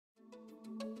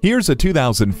Here's a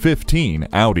 2015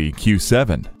 Audi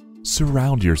Q7.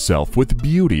 Surround yourself with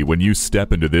beauty when you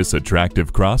step into this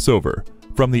attractive crossover.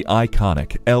 From the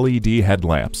iconic LED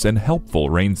headlamps and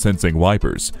helpful rain-sensing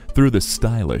wipers, through the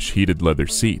stylish heated leather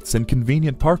seats and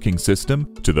convenient parking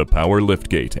system, to the power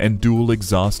liftgate and dual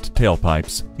exhaust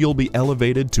tailpipes, you'll be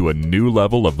elevated to a new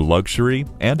level of luxury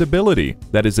and ability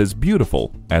that is as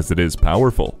beautiful as it is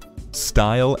powerful.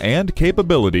 Style and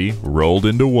capability rolled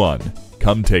into one.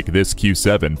 Come take this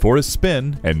Q7 for a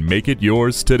spin and make it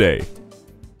yours today.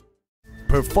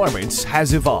 Performance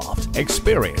has evolved.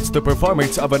 Experience the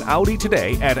performance of an Audi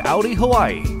today at Audi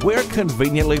Hawaii. We're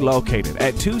conveniently located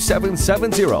at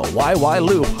 2770 Waiwai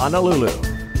Loop, Honolulu.